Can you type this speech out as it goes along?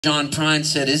John Prine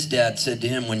said his dad said to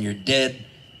him, when you're dead,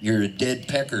 you're a dead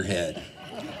peckerhead.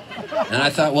 And I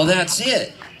thought, well, that's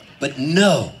it. But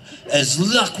no, as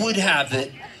luck would have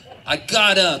it, I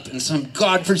got up in some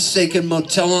godforsaken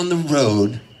motel on the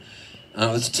road.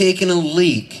 I was taking a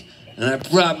leak, and I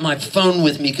brought my phone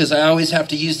with me because I always have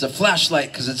to use the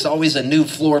flashlight because it's always a new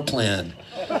floor plan.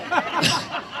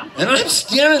 And I'm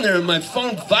standing there and my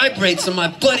phone vibrates and my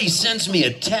buddy sends me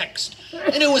a text.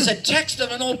 And it was a text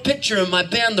of an old picture of my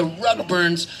band, the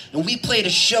Rugburns, and we played a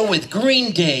show with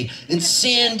Green Day in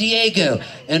San Diego.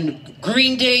 And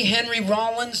Green Day, Henry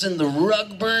Rollins, and the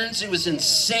Rugburns, it was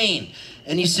insane.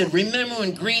 And he said, remember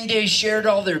when Green Day shared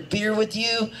all their beer with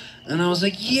you? And I was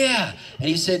like, yeah. And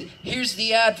he said, here's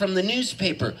the ad from the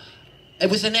newspaper. It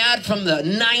was an ad from the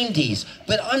 90s,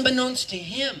 but unbeknownst to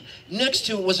him, next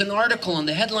to it was an article, and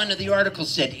the headline of the article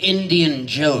said, Indian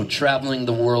Joe traveling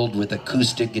the world with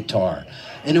acoustic guitar.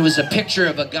 And it was a picture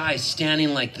of a guy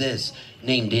standing like this,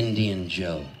 named Indian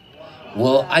Joe.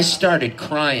 Well, I started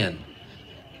crying.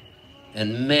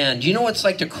 And man, do you know what it's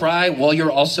like to cry while you're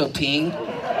also peeing?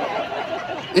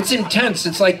 It's intense.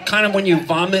 It's like kind of when you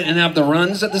vomit and have the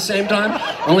runs at the same time,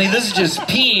 only this is just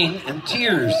peeing and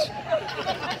tears.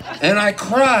 And I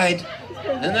cried,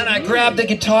 and then I grabbed the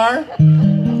guitar,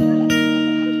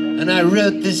 and I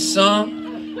wrote this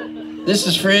song. This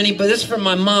is for anybody. This is for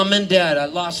my mom and dad. I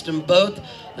lost them both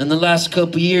in the last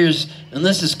couple years, and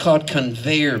this is called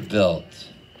Conveyor Belt.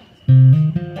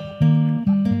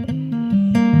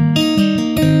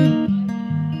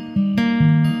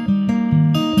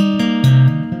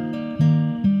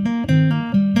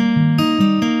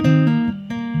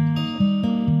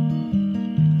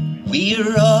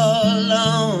 We're all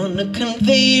on a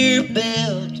conveyor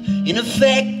belt in a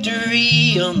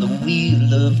factory on the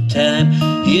wheel of time.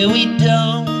 Yeah, we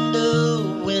don't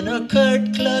know when our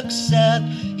cart clock's out.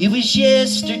 It was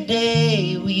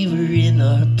yesterday, we were in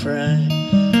our prime.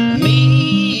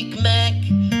 Meek-mack,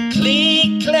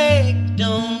 click-clack,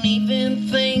 don't even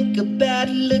think about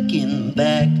looking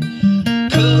back.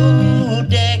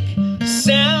 Kodak,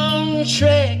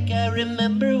 soundtrack, I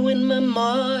remember when my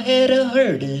ma had a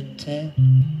heart attack.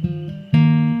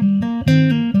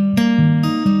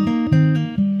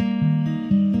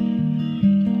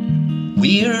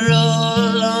 We're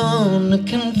all on a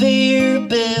conveyor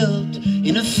belt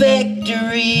in a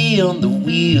factory on the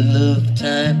wheel of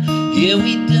time. Yeah,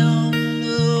 we don't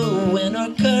know when our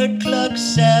cart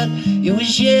clock's out. It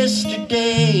was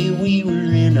yesterday, we were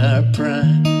in our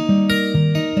prime.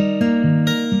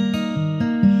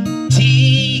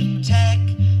 Tick-tack,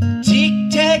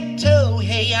 tic-tac-toe,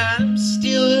 hey, I'm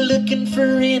still looking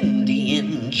for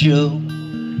Indian Joe.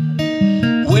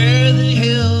 Where the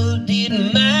hell did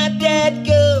my dad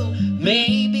go?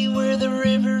 Maybe where the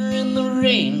river and the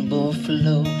rainbow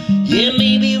flow. Yeah,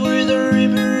 maybe where the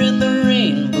river and the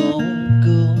rainbow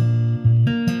go.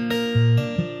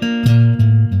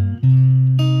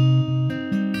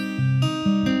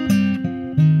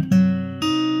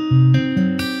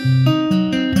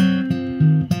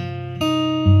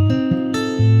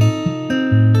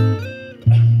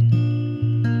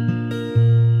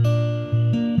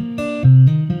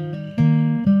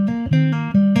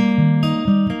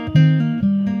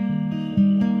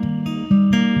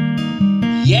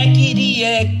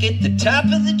 Yakety-yak at the top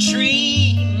of the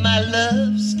tree, my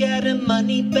love's got a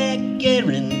money-back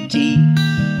guarantee.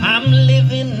 I'm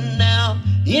living now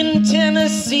in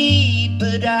Tennessee,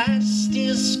 but I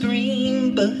still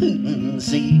scream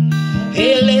Bahootensie.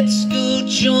 Hey, let's go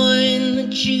join the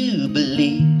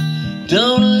Jubilee.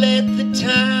 Don't let the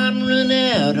time run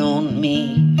out on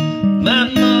me. My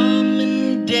mom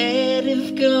and dad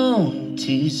have gone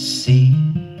to sea.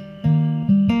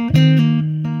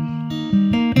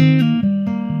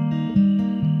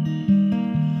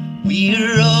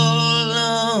 We're all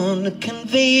on a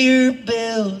conveyor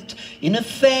belt in a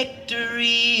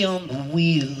factory on the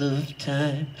wheel of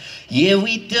time. Yeah,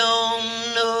 we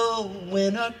don't know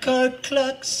when our cart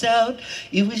clock's out.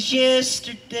 It was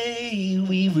yesterday,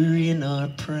 we were in our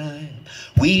prime.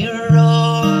 We're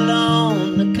all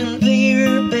on a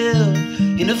conveyor belt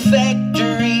in a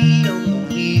factory on the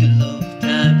wheel of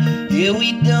time. Yeah,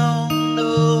 we don't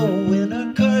know when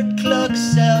our cart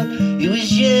clock's out. It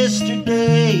was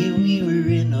yesterday, we were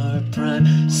in our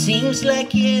prime. Seems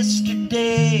like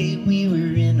yesterday, we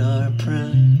were in our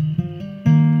prime.